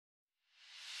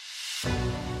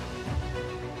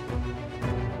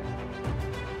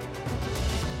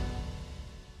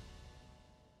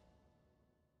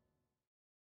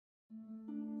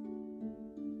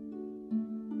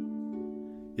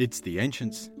It's The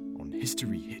Ancients on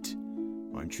History Hit.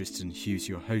 I'm Tristan Hughes,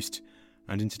 your host,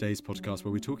 and in today's podcast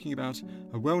we're talking about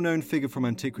a well-known figure from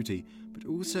antiquity, but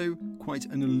also quite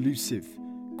an elusive,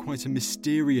 quite a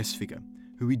mysterious figure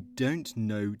who we don't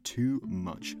know too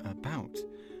much about.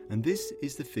 And this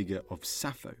is the figure of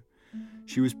Sappho.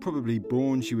 She was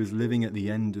she was living at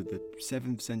the end of the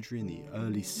 7th century and the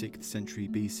early 6th century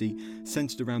BC,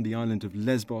 centred around the island of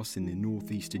Lesbos in the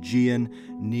northeast Aegean,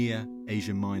 near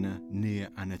Asia Minor, near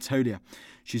Anatolia.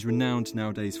 She's renowned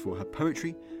nowadays for her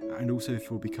poetry and also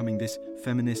for becoming this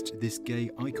feminist, this gay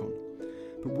icon.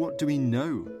 But what do we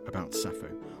know about Sappho?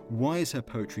 Why is her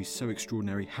poetry so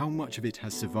extraordinary? How much of it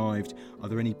has survived? Are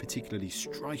there any particularly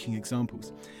striking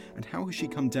examples? And how has she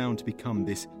come down to become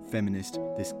this feminist,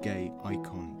 this gay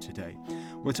icon today?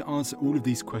 Well, to answer all of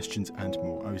these questions and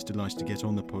more, I was delighted to get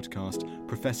on the podcast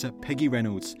Professor Peggy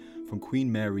Reynolds from Queen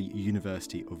Mary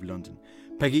University of London.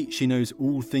 Peggy, she knows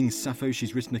all things Sappho.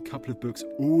 She's written a couple of books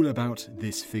all about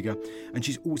this figure, and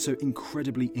she's also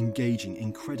incredibly engaging,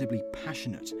 incredibly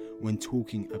passionate when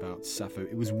talking about Sappho.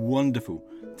 It was wonderful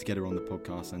to get her on the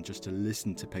podcast and just to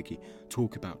listen to Peggy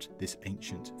talk about this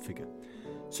ancient figure.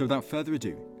 So without further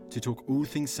ado, to talk all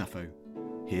things Sappho,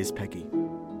 here's Peggy.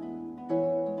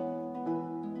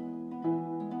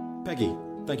 Peggy,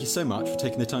 thank you so much for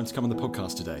taking the time to come on the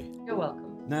podcast today. You're welcome.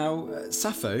 Now,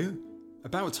 Sappho,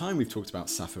 about time we've talked about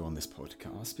Sappho on this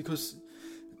podcast, because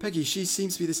Peggy, she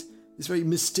seems to be this very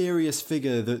mysterious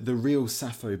figure, the real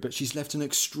Sappho, but she's left an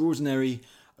extraordinary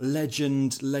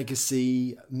legend,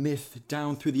 legacy, myth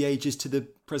down through the ages to the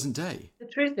present day. The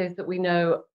truth is that we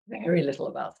know very little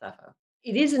about Sappho.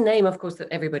 It is a name, of course, that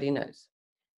everybody knows.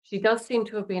 She does seem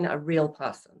to have been a real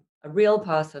person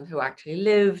who actually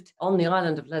lived on the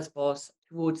island of Lesbos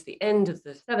towards the end of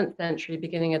the 7th century,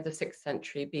 beginning of the 6th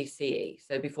century BCE,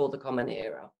 so before the Common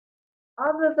Era.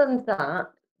 Other than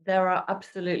that, there are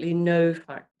absolutely no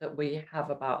facts that we have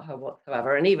about her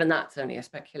whatsoever, and even that's only a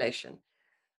speculation.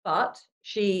 But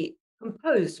she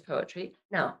composed poetry.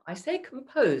 Now, I say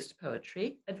composed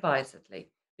poetry advisedly,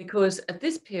 because at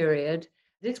this period,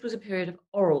 this was a period of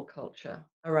oral culture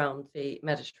around the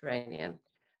Mediterranean.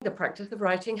 The practice of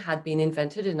writing had been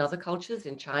invented in other cultures,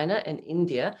 in China and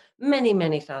India, many,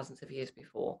 many thousands of years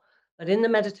before. But in the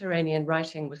Mediterranean,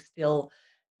 writing was still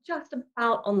just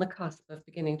about on the cusp of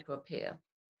beginning to appear.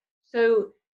 So,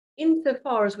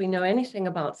 insofar as we know anything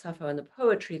about Sappho and the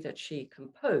poetry that she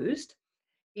composed,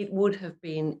 it would have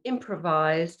been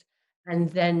improvised and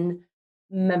then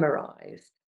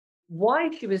memorized. Why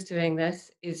she was doing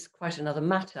this is quite another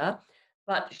matter,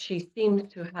 but she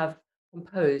seems to have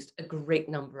composed a great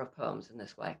number of poems in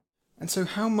this way. And so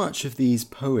how much of these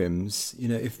poems,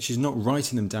 if she's not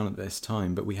writing them down at this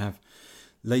time, but we have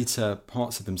later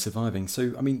parts of them surviving.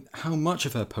 So, how much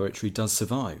of her poetry does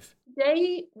survive?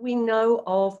 Today, we know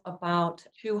of about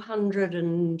 200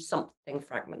 and something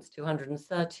fragments,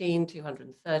 213,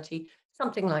 230,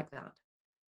 something like that.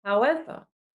 However,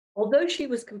 although she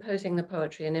was composing the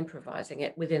poetry and improvising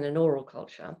it within an oral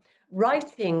culture,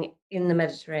 writing in the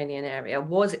Mediterranean area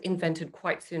was invented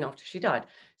quite soon after she died.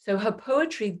 So her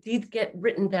poetry did get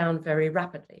written down very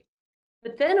rapidly.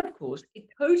 But then, of course, it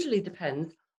totally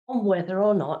depends on whether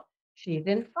or not she's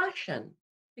in fashion.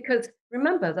 Because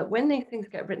remember that when these things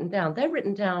get written down, they're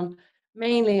written down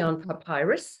mainly on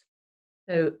papyrus,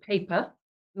 so paper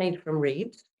made from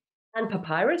reeds. And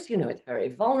papyrus, it's very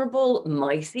vulnerable.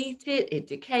 Mice eat it, it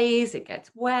decays, it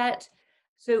gets wet,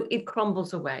 so it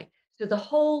crumbles away. So the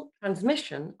whole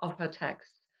transmission of her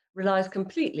text relies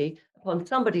completely upon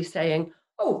somebody saying,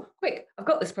 oh, quick, I've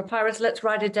got this papyrus, let's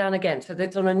write it down again. So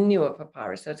it's on a newer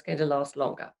papyrus, so it's going to last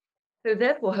longer. So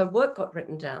therefore, her work got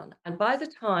written down. And by the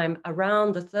time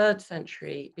around the 3rd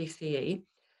century BCE,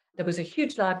 there was a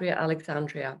huge library at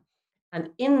Alexandria. And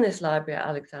in this library at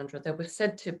Alexandria, there was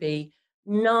said to be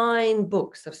 9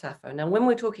 books of Sappho. Now, when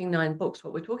we're talking 9 books,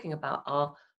 what we're talking about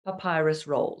are papyrus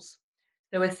rolls.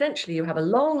 So essentially, you have a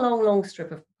long, long, long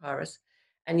strip of papyrus,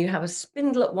 and you have a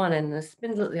spindle at one end and a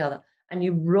spindle at the other, and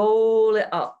you roll it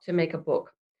up to make a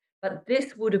book. But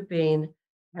this would have been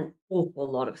an awful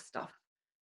lot of stuff.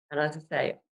 And as I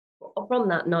say, from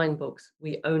that 9 books,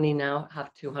 we only now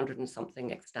have 200 and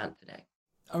something extant today.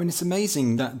 It's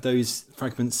amazing that those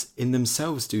fragments in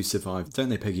themselves do survive, don't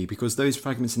they, Peggy? Because those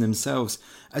fragments in themselves,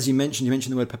 as you mentioned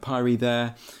the word papyri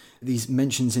there, these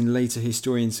mentions in later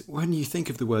historians, when you think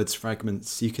of the words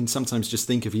fragments, you can sometimes just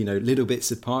think of, little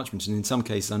bits of parchment. And in some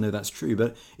cases, I know that's true,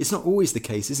 but it's not always the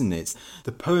case, isn't it?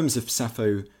 The poems of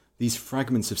Sappho, these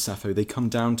fragments of Sappho, they come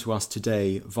down to us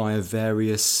today via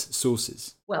various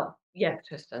sources. Well, yes,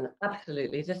 Tristan,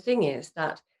 absolutely. The thing is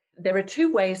that there are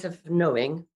 2 ways of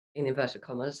knowing, in inverted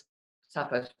commas,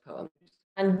 Sappho's poems.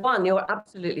 And one, you're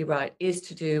absolutely right, is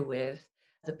to do with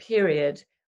the period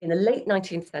in the late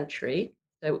 19th century.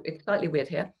 So it's slightly weird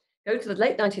here. Go to the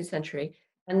late 19th century,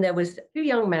 and there was two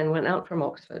young men went out from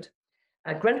Oxford,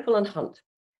 Grenfell and Hunt,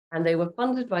 and they were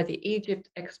funded by the Egypt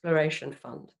Exploration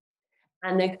Fund.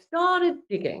 And they started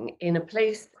digging in a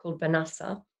place called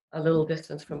Benassa, a little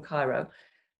distance from Cairo,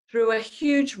 through a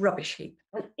huge rubbish heap.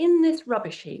 And in this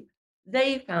rubbish heap,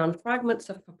 they found fragments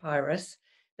of papyrus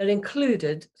that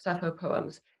included Sappho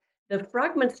poems. The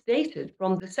fragments dated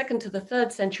from the second to the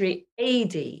third century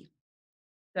AD,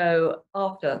 so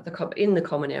after in the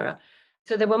Common Era.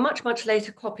 So they were much, much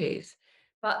later copies,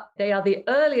 but they are the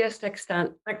earliest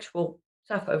extant actual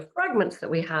Sappho fragments that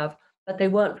we have, but they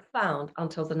weren't found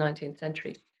until the 19th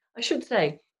century. I should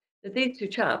say that these two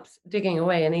chaps digging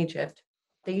away in Egypt,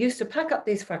 they used to pack up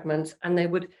these fragments and they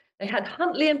had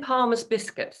Huntley and Palmer's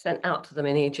biscuits sent out to them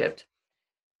in Egypt.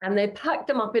 And they packed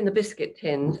them up in the biscuit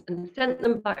tins and sent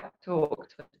them back to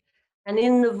Oxford. And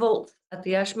in the vaults at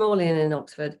the Ashmolean in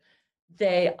Oxford,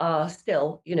 they are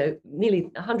still, nearly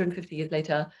 150 years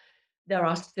later, there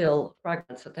are still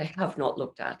fragments that they have not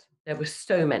looked at. There were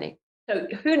so many. So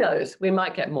who knows, we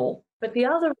might get more. But the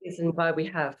other reason why we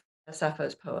have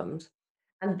Sappho's poems,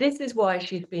 and this is why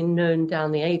she's been known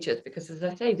down the ages, because as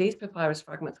I say, these papyrus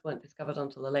fragments weren't discovered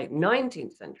until the late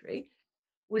 19th century,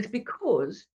 was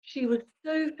because she was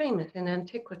so famous in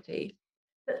antiquity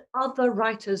that other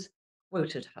writers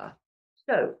quoted her.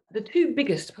 So the two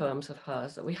biggest poems of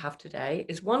hers that we have today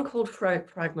is one called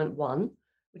Fragment 1,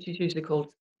 which is usually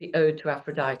called the Ode to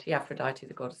Aphrodite, Aphrodite,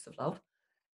 the goddess of love,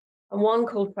 and one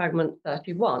called Fragment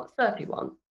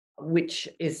 31, which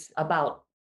is about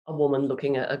a woman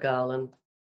looking at a girl and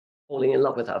falling in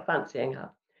love with her, fancying her.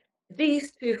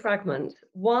 These two fragments,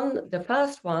 the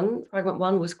first one, Fragment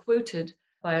 1, was quoted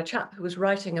by a chap who was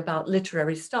writing about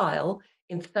literary style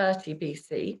in 30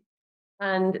 BC.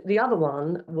 And the other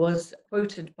one was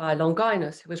quoted by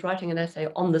Longinus, who was writing an essay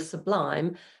on the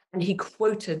sublime, and he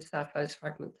quoted Sappho's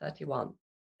Fragment 31.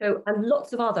 So, and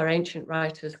lots of other ancient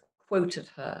writers quoted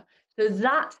her. So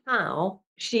that's how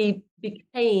she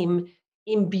became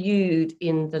imbued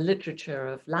in the literature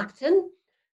of Latin.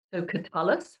 So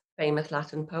Catullus, famous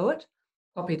Latin poet,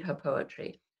 copied her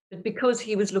poetry, but because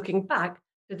he was looking back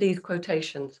to these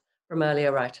quotations from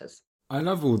earlier writers. I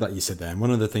love all that you said there. And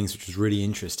one of the things which was really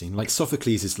interesting, like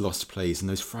Sophocles' lost plays and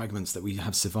those fragments that we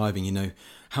have surviving,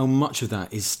 how much of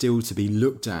that is still to be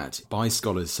looked at by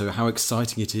scholars. So how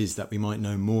exciting it is that we might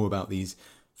know more about these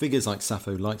figures like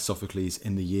Sappho, like Sophocles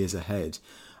in the years ahead.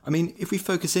 I mean, if we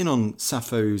focus in on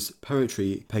Sappho's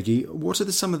poetry, Peggy, what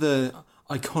are some of the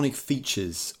iconic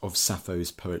features of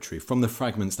Sappho's poetry from the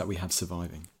fragments that we have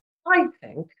surviving? I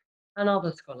think, and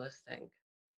other scholars think,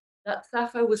 that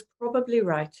Sappho was probably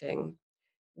writing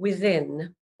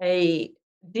within a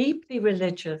deeply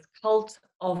religious cult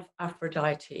of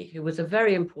Aphrodite, who was a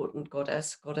very important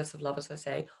goddess of love, as I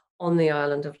say, on the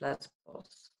island of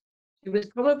Lesbos. She was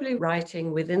probably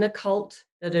writing within a cult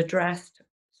that addressed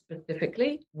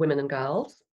specifically women and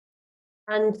girls,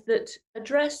 and that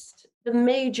addressed the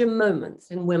major moments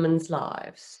in women's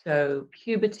lives. So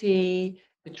puberty,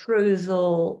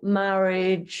 betrothal,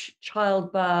 marriage,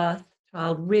 childbirth,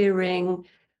 child rearing,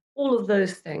 all of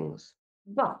those things.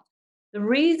 But the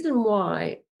reason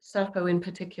why Sappho in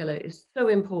particular is so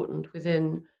important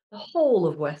within the whole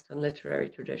of Western literary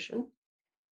tradition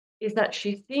is that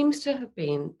she seems to have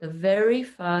been the very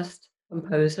first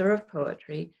composer of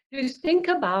poetry to think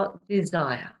about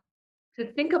desire, to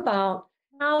think about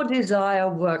how desire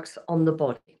works on the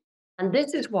body. And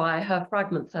this is why her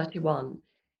Fragment 31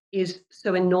 is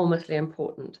so enormously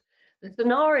important. The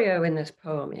scenario in this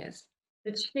poem is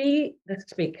that she, the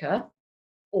speaker,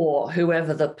 or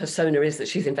whoever the persona is that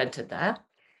she's invented there,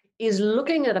 is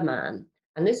looking at a man,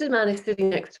 and this man is sitting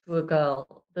next to a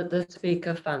girl that the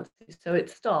speaker fancies. So it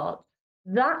starts,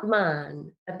 that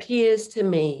man appears to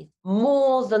me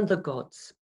more than the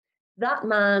gods. That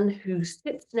man who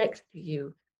sits next to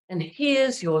you and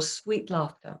hears your sweet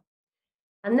laughter.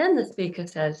 And then the speaker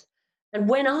says, and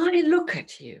when I look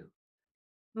at you,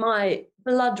 my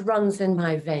blood runs in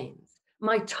my veins.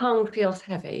 My tongue feels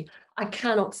heavy. I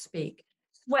cannot speak.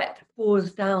 Sweat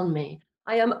pours down me.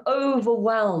 I am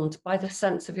overwhelmed by the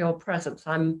sense of your presence.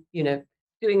 I'm,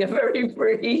 doing a very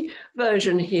free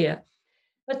version here.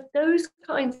 But those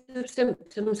kinds of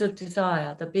symptoms of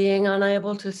desire, the being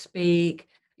unable to speak,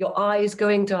 your eyes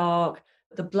going dark,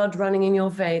 the blood running in your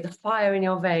veins, the fire in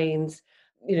your veins,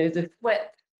 the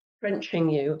sweat drenching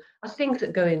you, are things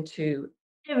that go into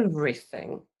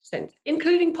everything,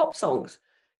 including pop songs.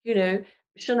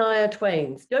 Shania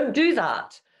Twain's Don't Do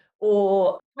That,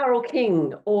 or Carole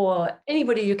King, or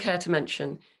anybody you care to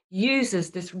mention. uses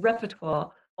this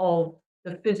repertoire of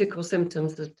the physical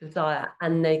symptoms of desire,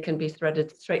 and they can be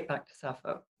threaded straight back to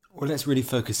Sappho. Well, let's really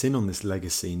focus in on this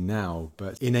legacy now,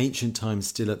 but in ancient times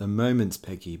still at the moment,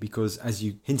 Peggy, because as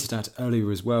you hinted at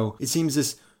earlier as well, it seems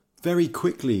as very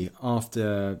quickly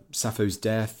after Sappho's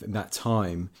death at that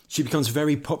time, she becomes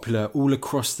very popular all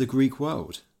across the Greek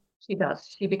world. She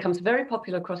does. She becomes very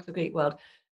popular across the Greek world,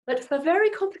 but for very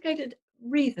complicated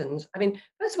reasons. I mean,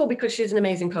 first of all, because she's an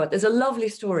amazing poet. There's a lovely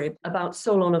story about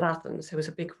Solon of Athens, who was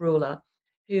a big ruler,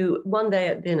 who one day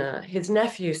at dinner, his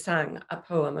nephew sang a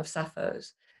poem of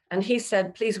Sappho's. And he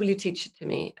said, please, will you teach it to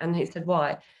me? And he said,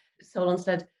 why? Solon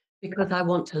said, because I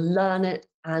want to learn it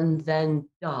and then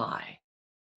die,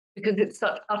 because it's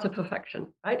such utter perfection,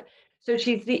 right? So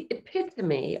she's the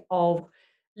epitome of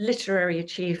literary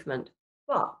achievement.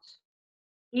 But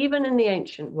even in the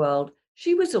ancient world,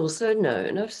 she was also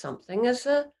known as something as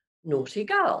a naughty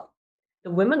girl.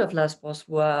 The women of Lesbos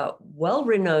were well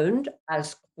renowned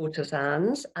as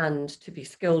courtesans and to be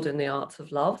skilled in the arts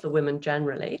of love, the women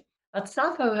generally. But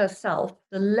Sappho herself,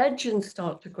 the legends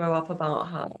start to grow up about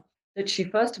her that she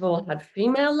first of all had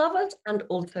female lovers and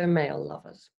also male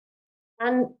lovers.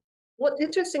 And what's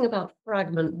interesting about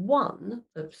fragment one,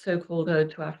 the so-called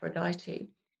Ode to Aphrodite,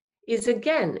 is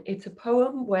again, it's a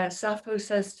poem where Sappho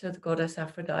says to the goddess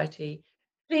Aphrodite,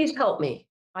 please help me.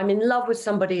 I'm in love with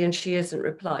somebody and she isn't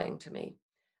replying to me.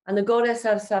 And the goddess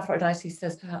Aphrodite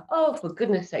says to her, oh, for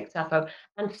goodness sake, Sappho.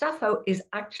 And Sappho is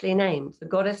actually named. The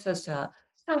goddess says to her,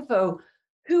 Sappho,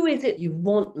 who is it you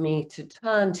want me to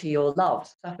turn to your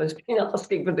love? Sappho's been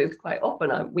asking for this quite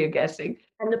often, we're guessing.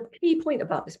 And the key point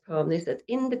about this poem is that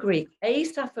in the Greek, A,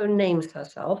 Sappho names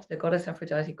herself, the goddess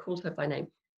Aphrodite calls her by name,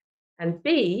 and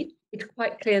B, it's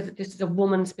quite clear that this is a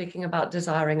woman speaking about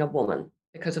desiring a woman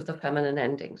because of the feminine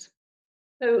endings.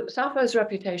 So Sappho's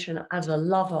reputation as a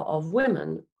lover of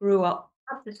women grew up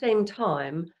at the same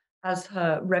time as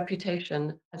her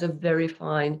reputation as a very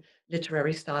fine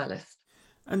literary stylist.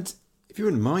 And if you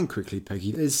wouldn't mind quickly,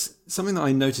 Peggy, there's something that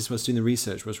I noticed whilst doing the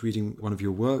research, whilst reading one of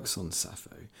your works on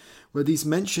Sappho, were these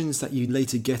mentions that you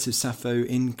later get of Sappho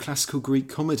in classical Greek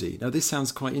comedy. Now, this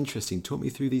sounds quite interesting. Talk me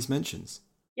through these mentions.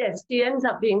 Yes, she ends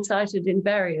up being cited in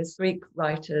various Greek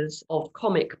writers of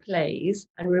comic plays.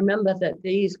 And remember that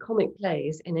these comic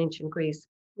plays in ancient Greece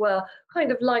were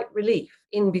kind of light relief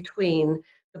in between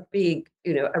the big,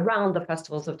 around the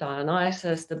festivals of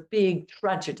Dionysus, the big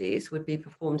tragedies would be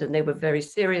performed, and they were very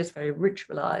serious, very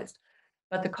ritualized.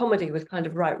 But the comedy was kind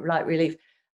of light relief.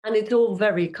 And it's all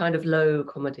very kind of low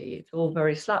comedy. It's all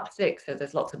very slapstick. So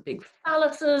there's lots of big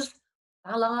phalluses,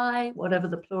 phalli, whatever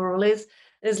the plural is.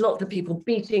 There's lots of people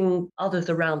beating others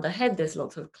around the head. There's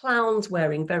lots of clowns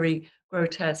wearing very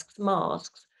grotesque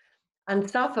masks. And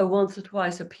Sappho once or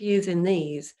twice appears in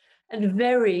these and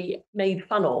very made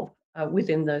fun of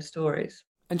within those stories.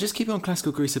 And just keep on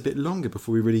classical Greece a bit longer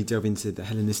before we really delve into the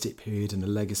Hellenistic period and the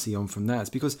legacy on from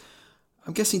that. Because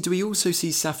I'm guessing, do we also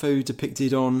see Sappho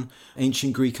depicted on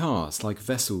ancient Greek arts like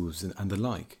vessels and the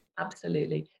like?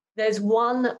 Absolutely. There's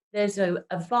a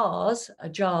vase, a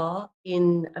jar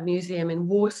in a museum in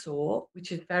Warsaw,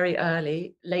 which is very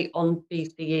early, late on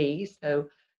BCE, so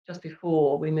just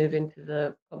before we move into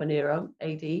the Common Era,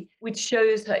 AD, which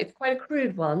shows her, it's quite a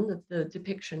crude one, the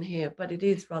depiction here, but it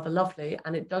is rather lovely,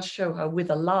 and it does show her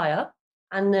with a lyre.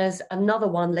 And there's another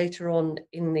one later on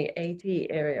in the AD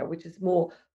area, which is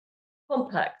more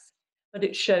complex, but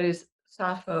it shows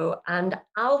Sappho and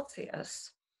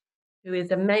Alcaeus, who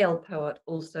is a male poet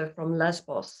also from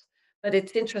Lesbos. But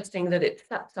it's interesting that it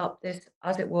sets up this,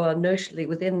 as it were, notionally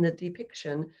within the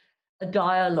depiction, a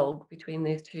dialogue between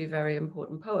these two very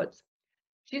important poets.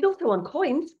 She's also on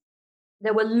coins.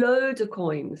 There were loads of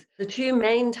coins. The two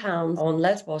main towns on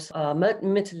Lesbos are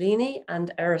Mytilene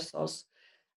and Erissos,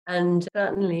 and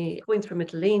certainly coins from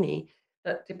Mytilene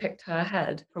that depict her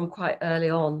head from quite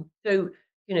early on. So,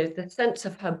 the sense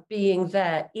of her being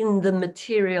there in the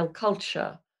material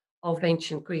culture of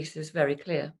ancient Greece is very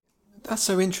clear. That's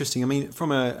so interesting. I mean,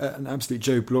 from an absolute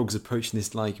Joe Bloggs approaching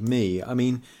this like me, I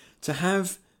mean, to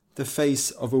have the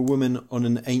face of a woman on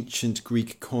an ancient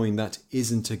Greek coin that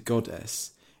isn't a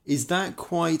goddess, is that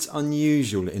quite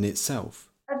unusual in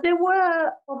itself? There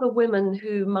were other women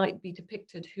who might be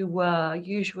depicted who were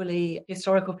usually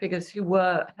historical figures who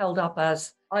were held up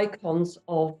as icons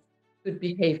of good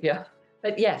behavior.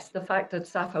 But yes, the fact that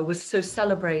Sappho was so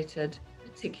celebrated,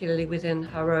 particularly within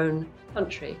her own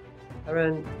country, her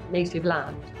own native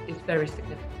land, is very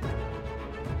significant.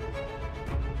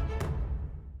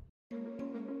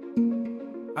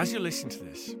 As you listen to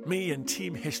this, me and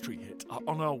Team History Hit are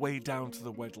on our way down to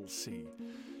the Weddell Sea,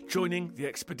 joining the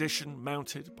expedition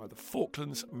mounted by the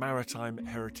Falklands Maritime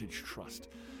Heritage Trust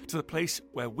to the place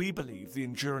where we believe the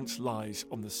Endurance lies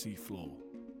on the seafloor.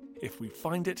 If we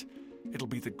find it, it'll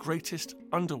be the greatest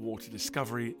underwater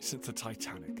discovery since the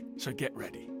Titanic, so get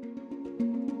ready.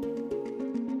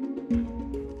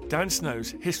 Dan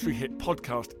Snow's History Hit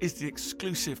podcast is the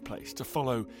exclusive place to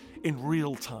follow in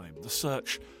real time the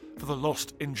search for the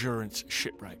lost Endurance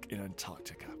shipwreck in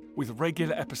Antarctica, with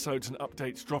regular episodes and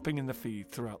updates dropping in the feed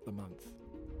throughout the month.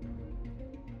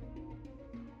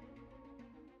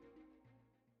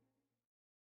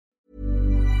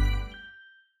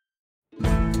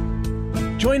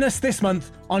 Join us this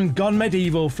month on Gone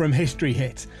Medieval from History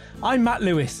Hit. I'm Matt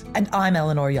Lewis. And I'm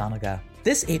Eleanor Yanaga.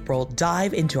 This April,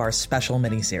 dive into our special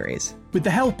mini-series. With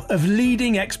the help of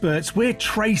leading experts, we're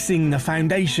tracing the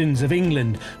foundations of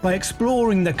England by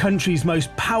exploring the country's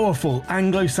most powerful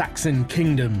Anglo-Saxon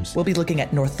kingdoms. We'll be looking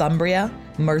at Northumbria,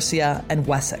 Mercia, and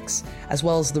Wessex, as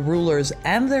well as the rulers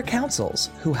and their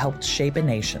councils who helped shape a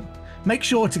nation. Make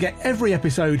sure to get every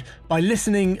episode by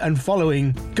listening and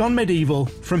following Gone Medieval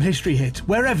from History Hit,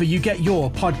 wherever you get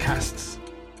your podcasts.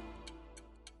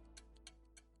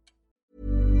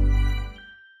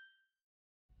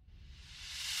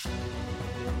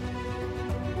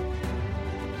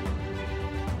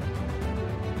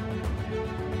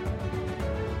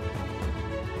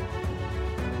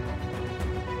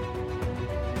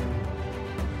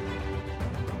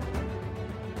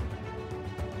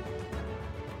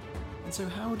 So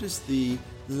how does the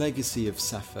legacy of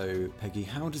Sappho, Peggy,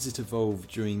 how does it evolve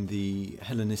during the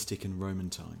Hellenistic and Roman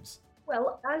times?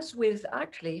 Well, as with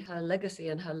actually her legacy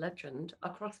and her legend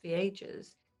across the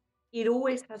ages, it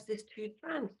always has this two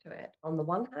strands to it. On the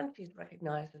one hand, she's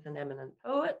recognized as an eminent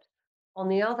poet. On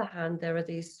the other hand, there are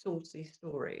these saucy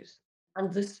stories.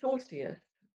 And the sauciest,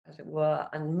 as it were,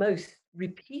 and most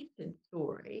repeated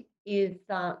story is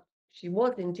that she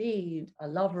was indeed a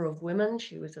lover of women.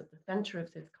 She was at the center of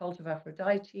this cult of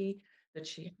Aphrodite, that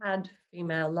she had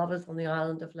female lovers on the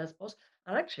island of Lesbos.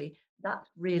 And actually, that's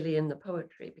really in the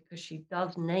poetry because she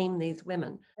does name these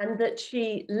women. And that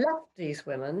she left these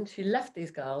women, she left these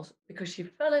girls because she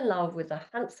fell in love with the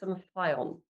handsome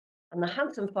Phaon. And the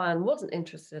handsome Phaon wasn't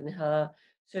interested in her.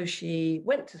 So she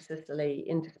went to Sicily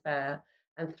in despair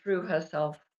and threw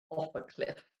herself off a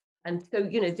cliff. And so,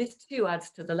 this too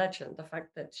adds to the legend, the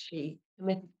fact that she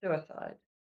committed suicide.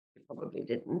 She probably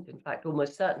didn't. In fact,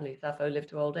 almost certainly Sappho lived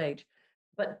to old age.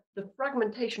 But the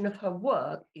fragmentation of her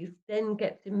work then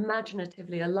gets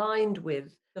imaginatively aligned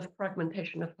with the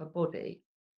fragmentation of her body,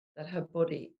 that her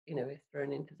body, is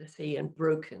thrown into the sea and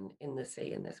broken in the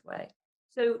sea in this way.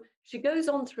 So she goes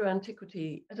on through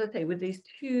antiquity, as I say, with these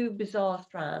two bizarre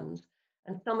strands.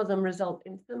 And some of them result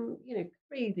in some,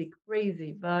 crazy,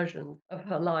 crazy versions of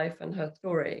her life and her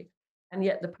story. And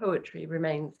yet the poetry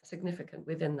remains significant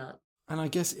within that. And I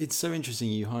guess it's so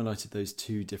interesting you highlighted those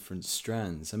two different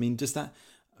strands. I mean, does that,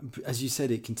 as you said,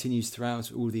 it continues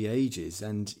throughout all the ages,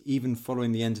 and even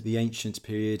following the end of the ancient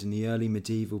period and the early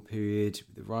medieval period,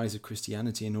 the rise of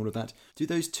Christianity and all of that, do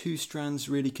those two strands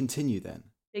really continue then?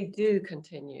 They do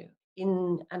continue.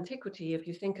 In antiquity, if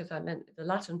you think, as I meant, the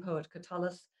Latin poet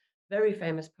Catullus, very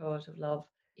famous poet of love,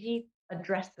 he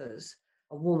addresses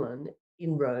a woman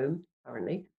in Rome,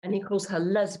 apparently, and he calls her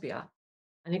Lesbia.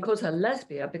 And he calls her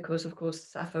Lesbia because, of course,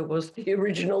 Sappho was the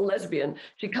original lesbian.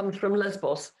 She comes from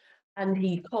Lesbos, and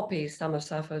he copies some of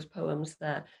Sappho's poems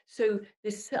there. So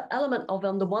this element of,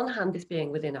 on the one hand, this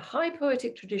being within a high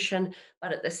poetic tradition,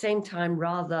 but at the same time,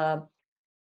 rather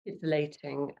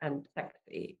titillating and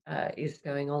sexy is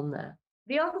going on there.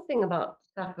 The other thing about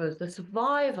the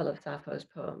survival of Sappho's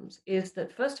poems is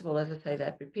that, first of all, as I say,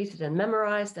 they're repeated and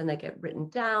memorized, then they get written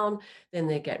down, then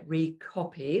they get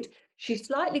recopied. She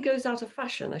slightly goes out of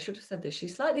fashion. I should have said this. She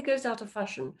slightly goes out of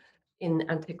fashion in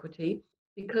antiquity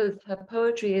because her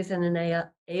poetry is in an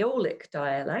Aeolic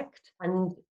dialect,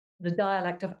 and the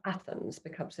dialect of Athens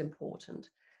becomes important.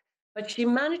 But she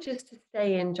manages to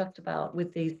stay in just about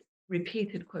with these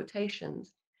repeated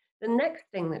quotations. The next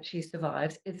thing that she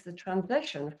survives is the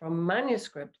translation from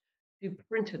manuscript to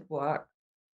printed work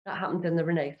that happened in the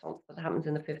Renaissance, that happens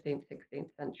in the 15th, 16th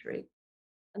century.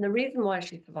 And the reason why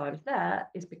she survives there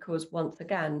is because, once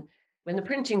again, when the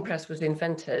printing press was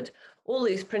invented, all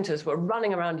these printers were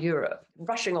running around Europe,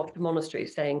 rushing off to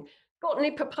monasteries saying, got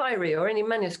any papyri or any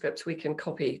manuscripts we can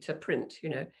copy to print,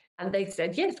 And they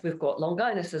said, yes, we've got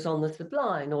Longinus's on the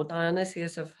Sublime or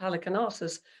Dionysius of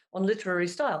Halicarnassus on literary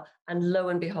style. And lo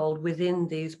and behold, within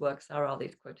these works, there are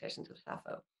these quotations of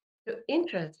Sappho. So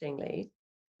interestingly,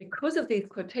 because of these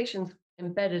quotations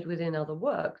embedded within other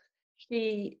works,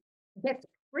 she gets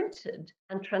printed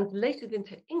and translated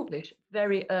into English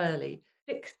very early.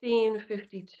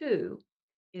 1652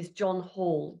 is John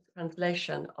Hall's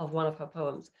translation of one of her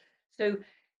poems. So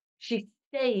she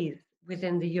stays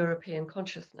within the European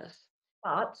consciousness,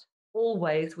 but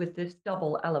always with this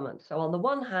double element. So on the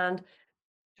one hand,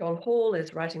 John Hall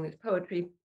is writing this poetry.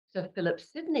 Sir Philip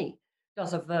Sidney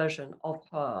does a version of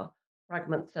her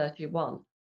Fragment 31.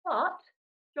 But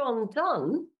John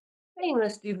Donne,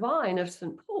 famous divine of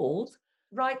St. Paul's,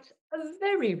 writes a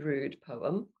very rude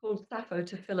poem called Sappho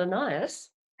to Philonaeus,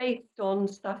 based on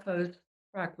Sappho's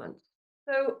fragments.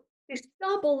 So this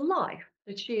double life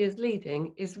that she is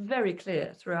leading is very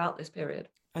clear throughout this period.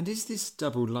 And is this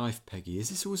double life, Peggy, is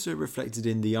this also reflected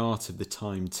in the art of the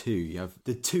time too? You have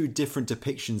the two different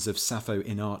depictions of Sappho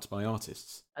in art by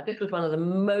artists. This was one of the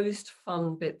most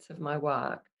fun bits of my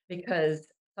work, because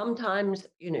sometimes,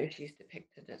 she's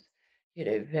depicted as,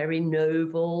 very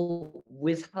noble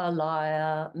with her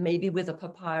lyre, maybe with a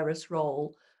papyrus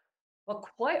roll, but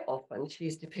quite often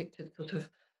she's depicted sort of,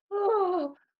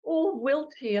 all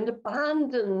wilty and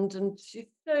abandoned, and she's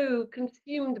so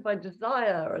consumed by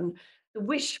desire and the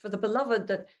wish for the beloved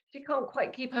that she can't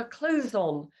quite keep her clothes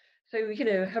on. So,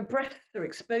 her breasts are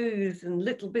exposed and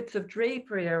little bits of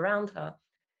drapery around her.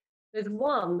 There's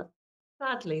one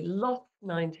sadly lost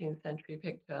 19th century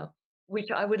picture,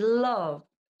 which I would love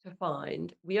to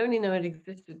find. We only know it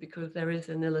existed because there is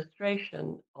an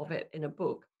illustration of it in a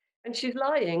book. And she's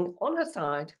lying on her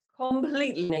side,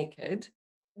 completely naked,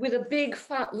 with a big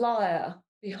fat lyre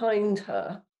behind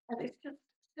her. And it's just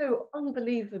so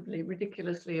unbelievably,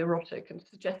 ridiculously erotic and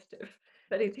suggestive.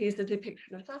 But it is a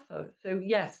depiction of Sappho. So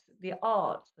yes, the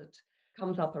art that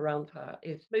comes up around her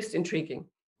is most intriguing.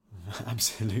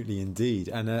 Absolutely, indeed.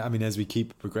 And as we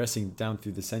keep progressing down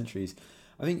through the centuries,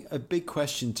 I think a big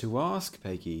question to ask,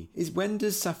 Peggy, is when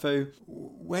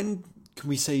can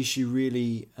we say she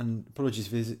really, and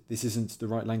apologies if this isn't the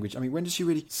right language, when does she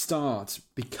really start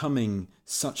becoming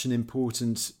such an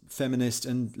important feminist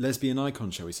and lesbian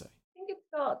icon, shall we say? I think it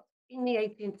starts in the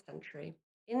 18th century.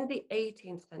 In the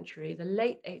 18th century, the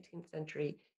late 18th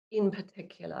century in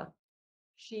particular,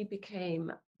 she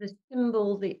became the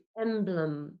symbol, the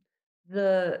emblem,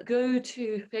 the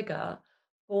go-to figure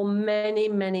for many,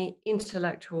 many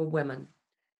intellectual women.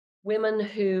 Women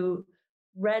who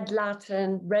read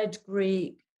Latin, read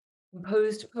Greek,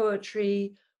 composed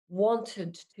poetry,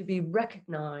 wanted to be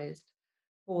recognized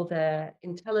for their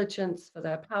intelligence, for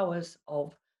their powers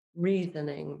of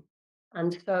reasoning.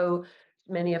 And so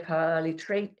many of her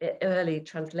early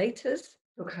translators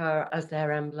took her as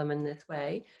their emblem in this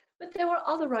way. But there were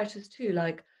other writers too,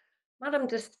 like Madame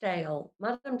de Staël.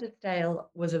 Madame de Staël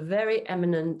was a very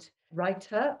eminent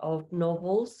writer of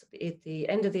novels at the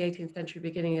end of the 18th century,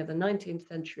 beginning of the 19th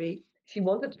century. She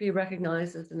wanted to be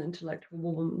recognized as an intellectual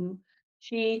woman.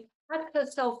 She had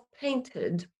herself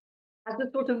painted as a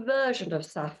sort of version of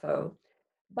Sappho,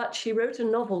 but she wrote a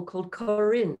novel called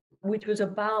Corinne, which was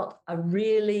about a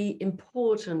really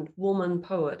important woman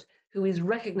poet who is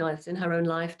recognized in her own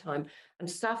lifetime. And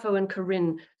Sappho and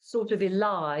Corinne sort of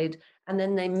elide, and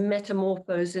then they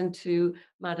metamorphose into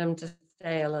Madame de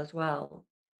Staël as well.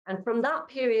 And from that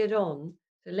period on,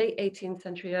 the late 18th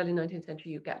century, early 19th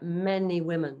century, you get many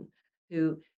women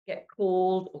who get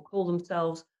called or call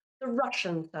themselves the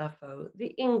Russian Sappho,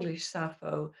 the English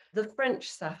Sappho, the French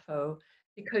Sappho,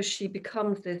 because she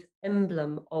becomes this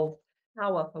emblem of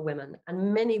power for women.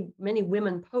 And many, many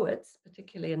women poets,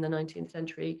 particularly in the 19th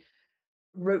century,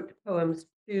 wrote poems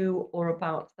to or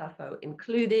about Sappho,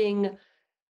 including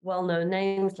well-known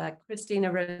names like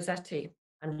Christina Rossetti,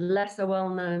 and lesser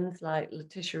well-knowns like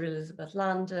Letitia Elizabeth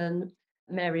Landon,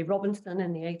 Mary Robinson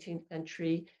in the 18th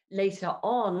century. Later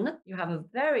on, you have a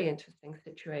very interesting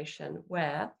situation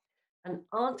where an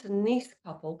aunt and niece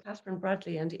couple, Catherine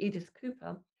Bradley and Edith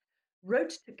Cooper,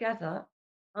 wrote together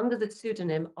under the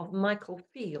pseudonym of Michael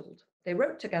Field. They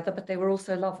wrote together, but they were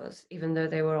also lovers, even though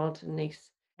they were aunt and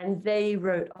niece. And they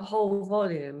wrote a whole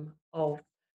volume of,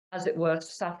 as it were,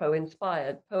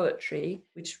 Sappho-inspired poetry,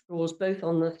 which draws both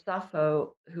on the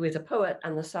Sappho, who is a poet,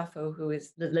 and the Sappho, who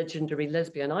is the legendary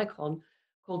lesbian icon,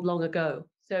 called Long Ago.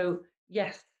 So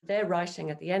yes, they're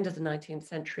writing at the end of the 19th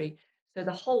century. So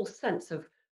the whole sense of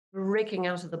breaking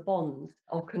out of the bonds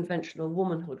of conventional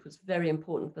womanhood was very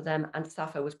important for them, and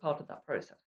Sappho was part of that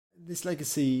process. This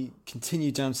legacy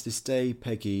continued down to this day,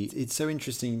 Peggy. It's so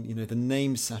interesting, the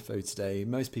name Sappho today,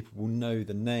 most people will know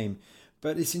the name,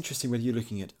 but it's interesting whether you're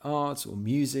looking at art or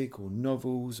music or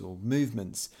novels or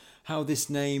movements, how this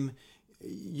name,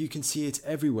 you can see it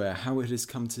everywhere, how it has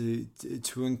come to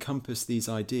encompass these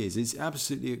ideas. It's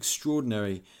absolutely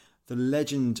extraordinary, the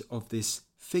legend of this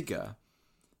figure.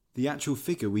 The actual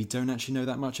figure we don't actually know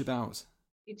that much about.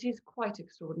 It is quite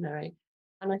extraordinary.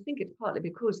 And I think it's partly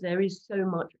because there is so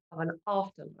much of an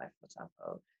afterlife for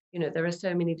Sappho. There are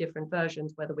so many different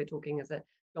versions, whether we're talking as a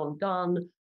John Donne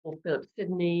or Philip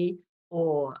Sidney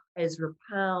or Ezra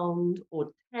Pound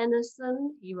or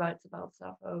Tennyson, he writes about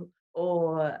Sappho,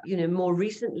 or, more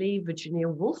recently, Virginia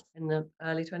Woolf in the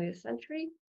early 20th century.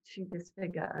 She's this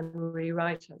figure and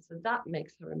rewriter, so that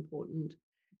makes her important.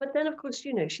 But then, of course,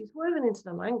 she's woven into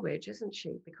the language, isn't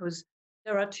she? Because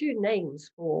there are two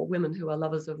names for women who are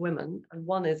lovers of women, and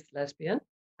one is lesbian,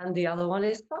 and the other one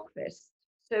is sophist.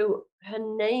 So her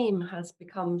name has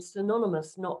become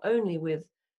synonymous not only with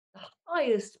the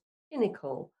highest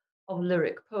pinnacle of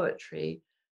lyric poetry,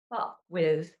 but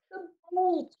with the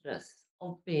boldness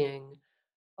of being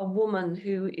a woman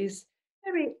who is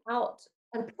very out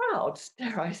and proud,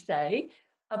 dare I say,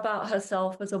 about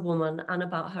herself as a woman and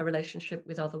about her relationship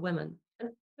with other women. And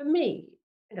for me,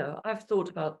 I've thought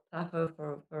about Sappho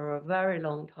for a very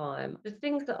long time. The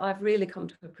things that I've really come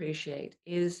to appreciate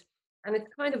is, and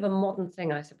it's kind of a modern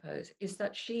thing, I suppose, is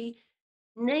that she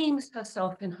names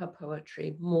herself in her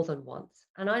poetry more than once.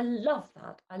 And I love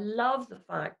that. I love the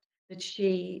fact that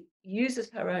she uses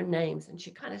her own names and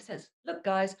she kind of says, look,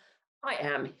 guys, I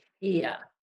am here.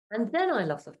 And then I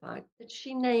love the fact that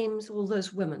she names all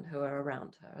those women who are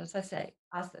around her, as I say,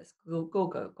 Asis,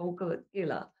 Gogo,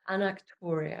 Gila, and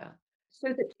Actoria. So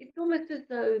that it's almost as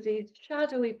though these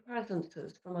shadowy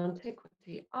presences from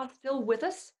antiquity are still with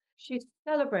us. She's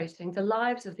celebrating the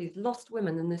lives of these lost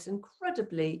women in this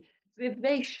incredibly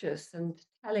vivacious and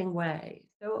telling way.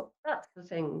 So that's the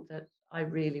thing that I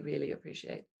really, really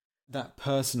appreciate. That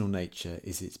personal nature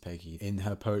is its, Peggy, in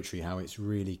her poetry, how it's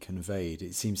really conveyed.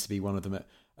 It seems to be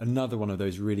another one of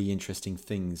those really interesting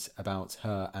things about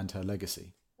her and her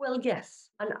legacy. Well, yes.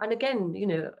 And again,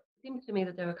 it seems to me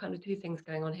that there are kind of two things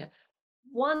going on here.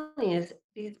 One is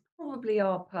these probably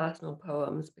are personal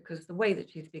poems because the way that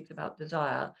she speaks about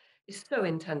desire is so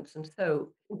intense and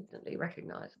so instantly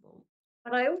recognizable.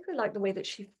 But I also like the way that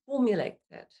she formulates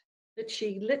it, that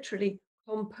she literally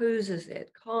composes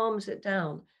it, calms it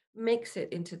down, makes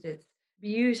it into this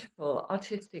beautiful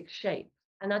artistic shape.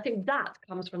 And I think that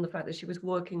comes from the fact that she was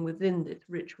working within this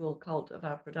ritual cult of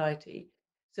Aphrodite,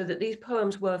 so that these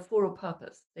poems were for a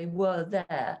purpose. They were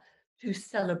there to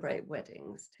celebrate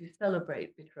weddings, to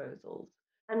celebrate betrothals.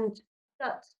 And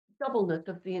that doubleness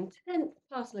of the intense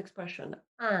personal expression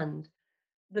and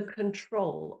the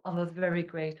control of a very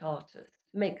great artist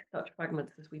makes such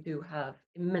fragments as we do have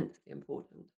immensely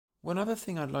important. One other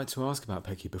thing I'd like to ask about,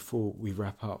 Peggy, before we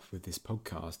wrap up with this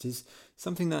podcast is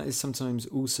something that is sometimes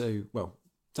also,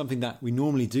 something that we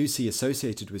normally do see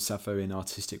associated with Sappho in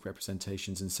artistic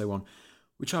representations and so on,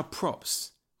 which are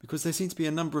props. Because there seem to be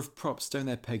a number of props, don't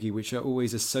there, Peggy, which are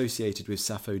always associated with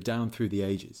Sappho down through the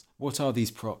ages. What are these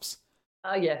props?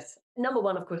 Yes. Number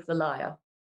one, of course, the lyre.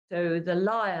 So the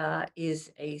lyre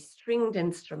is a stringed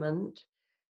instrument.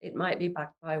 It might be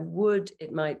backed by wood.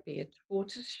 It might be a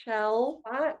tortoise shell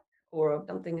back or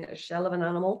something, a shell of an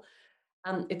animal.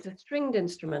 It's a stringed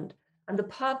instrument. And the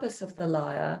purpose of the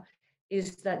lyre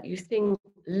is that you sing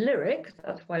lyric,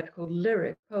 that's why it's called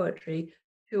lyric poetry,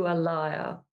 to a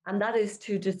lyre. And that is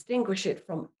to distinguish it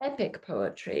from epic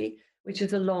poetry, which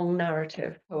is a long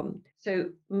narrative poem. So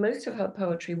most of her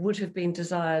poetry would have been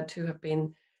desired to have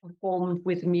been performed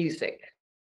with music.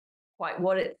 Quite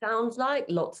what it sounds like,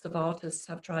 lots of artists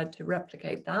have tried to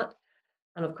replicate that.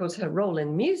 And of course, her role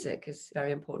in music is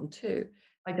very important too.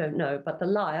 I don't know, but the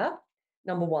lyre,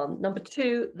 number one. Number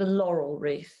two, the laurel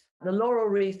wreath. The laurel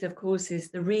wreath, of course, is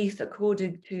the wreath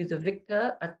accorded to the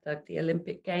victor at the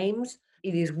Olympic Games.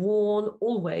 It is worn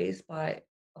always by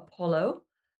Apollo.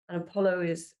 And Apollo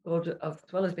is god of,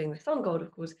 as well as being the sun god,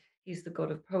 of course, he's the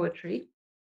god of poetry.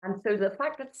 And so the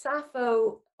fact that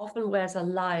Sappho often wears a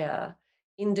lyre,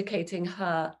 indicating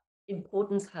her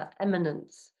importance, her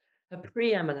eminence, her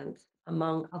preeminence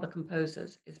among other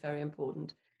composers, is very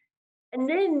important. And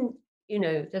then,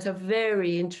 there's a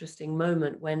very interesting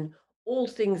moment when all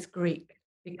things Greek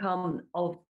become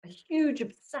of a huge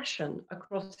obsession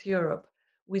across Europe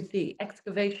with the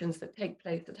excavations that take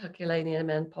place at Herculaneum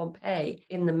and Pompeii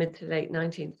in the mid to late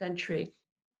 19th century.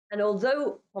 And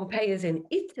although Pompeii is in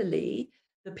Italy,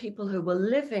 the people who were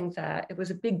living there, it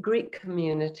was a big Greek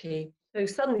community. So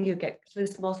suddenly you get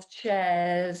Clismos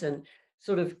chairs and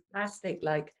sort of plastic,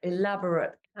 like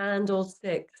elaborate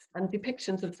candlesticks and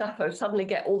depictions of Sappho suddenly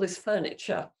get all this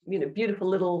furniture, beautiful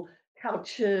little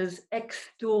couches, X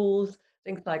stools,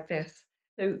 things like this.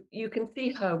 So you can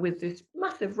see her with this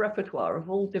massive repertoire of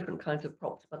all different kinds of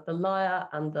props, but the lyre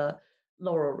and the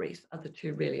laurel wreath are the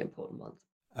two really important ones.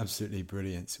 Absolutely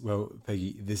brilliant. Well,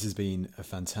 Peggy, this has been a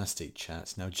fantastic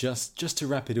chat. Now, just to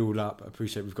wrap it all up, I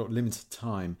appreciate we've got limited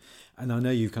time, and I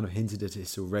know you've kind of hinted at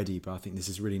it already, but I think this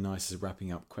is really nice as a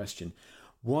wrapping up question.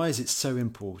 Why is it so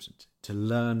important to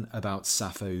learn about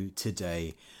Sappho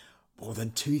today, more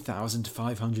than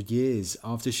 2,500 years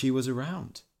after she was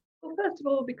around? Well, first of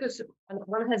all, because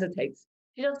one hesitates,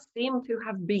 she does seem to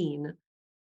have been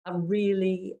a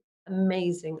really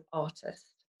amazing artist.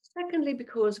 Secondly,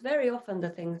 because very often the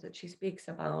things that she speaks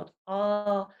about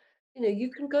are, you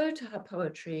can go to her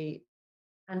poetry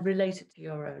and relate it to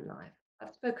your own life.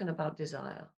 I've spoken about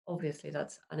desire. Obviously,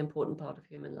 that's an important part of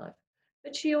human life.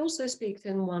 But she also speaks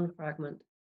in one fragment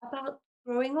about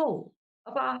growing old,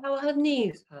 about how her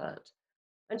knees hurt,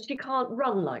 and she can't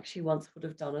run like she once would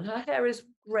have done, and her hair is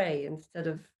grey instead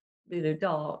of,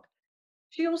 dark.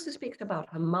 She also speaks about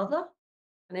her mother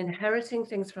and inheriting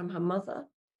things from her mother.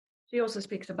 She also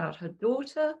speaks about her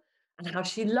daughter and how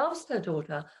she loves her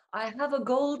daughter. I have a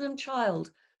golden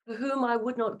child for whom I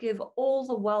would not give all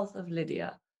the wealth of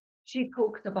Lydia. She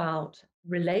talks about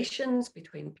relations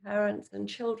between parents and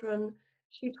children.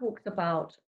 She talks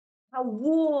about how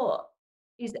war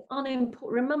is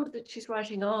unimportant. Remember that she's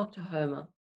writing after Homer,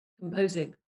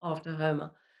 composing after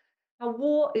Homer. How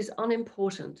war is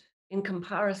unimportant in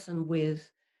comparison with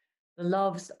the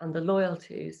loves and the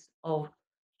loyalties of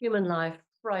human life,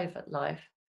 private life,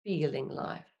 feeling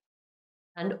life.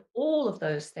 And all of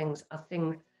those things are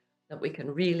things that we can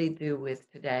really do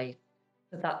with today.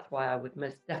 So that's why I would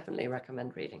most definitely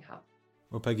recommend reading her.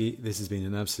 Well, Peggy, this has been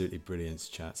an absolutely brilliant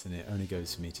chat, and it only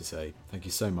goes for me to say thank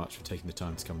you so much for taking the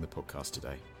time to come on the podcast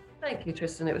today. Thank you,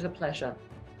 Tristan. It was a pleasure.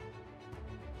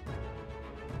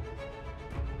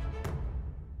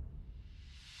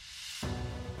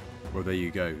 Well, there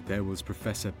you go. There was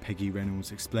Professor Peggy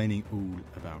Reynolds explaining all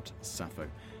about Sappho.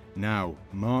 Now,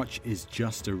 March is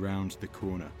just around the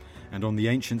corner. And on The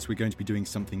Ancients, we're going to be doing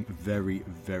something very,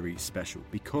 very special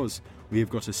because we have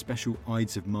got a special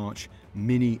Ides of March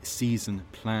mini-season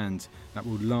planned that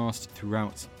will last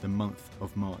throughout the month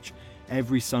of March.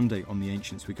 Every Sunday on The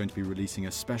Ancients, we're going to be releasing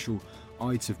a special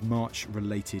Ides of March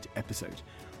related episode.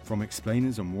 From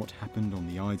explainers on what happened on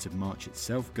the Ides of March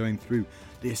itself, going through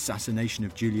the assassination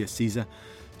of Julius Caesar,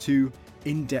 to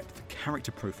in-depth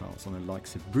character profiles on the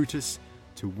likes of Brutus,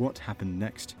 to what happened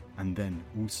next, and then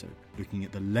also looking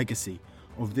at the legacy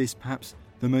of this perhaps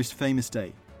the most famous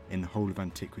day in the whole of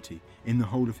antiquity, in the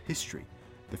whole of history,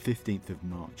 the 15th of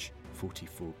March,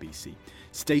 44 BC.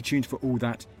 Stay tuned for all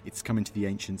that. It's coming to The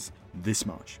Ancients this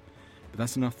March. But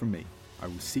that's enough from me. I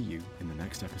will see you in the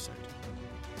next episode.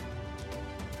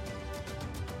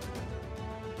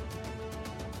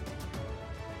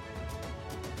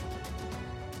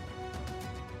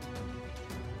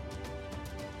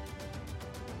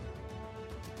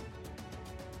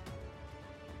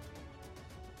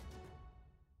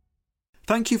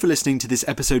 Thank you for listening to this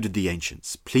episode of The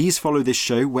Ancients. Please follow this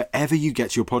show wherever you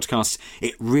get your podcasts.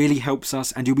 It really helps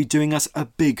us and you'll be doing us a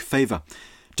big favour.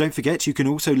 Don't forget you can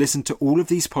also listen to all of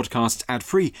these podcasts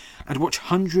ad-free and watch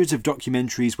hundreds of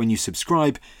documentaries when you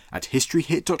subscribe at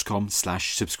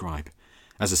historyhit.com/subscribe.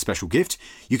 As a special gift,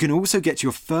 you can also get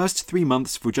your first 3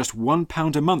 months for just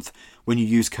 £1 a month when you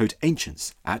use code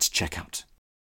ANCIENTS at checkout.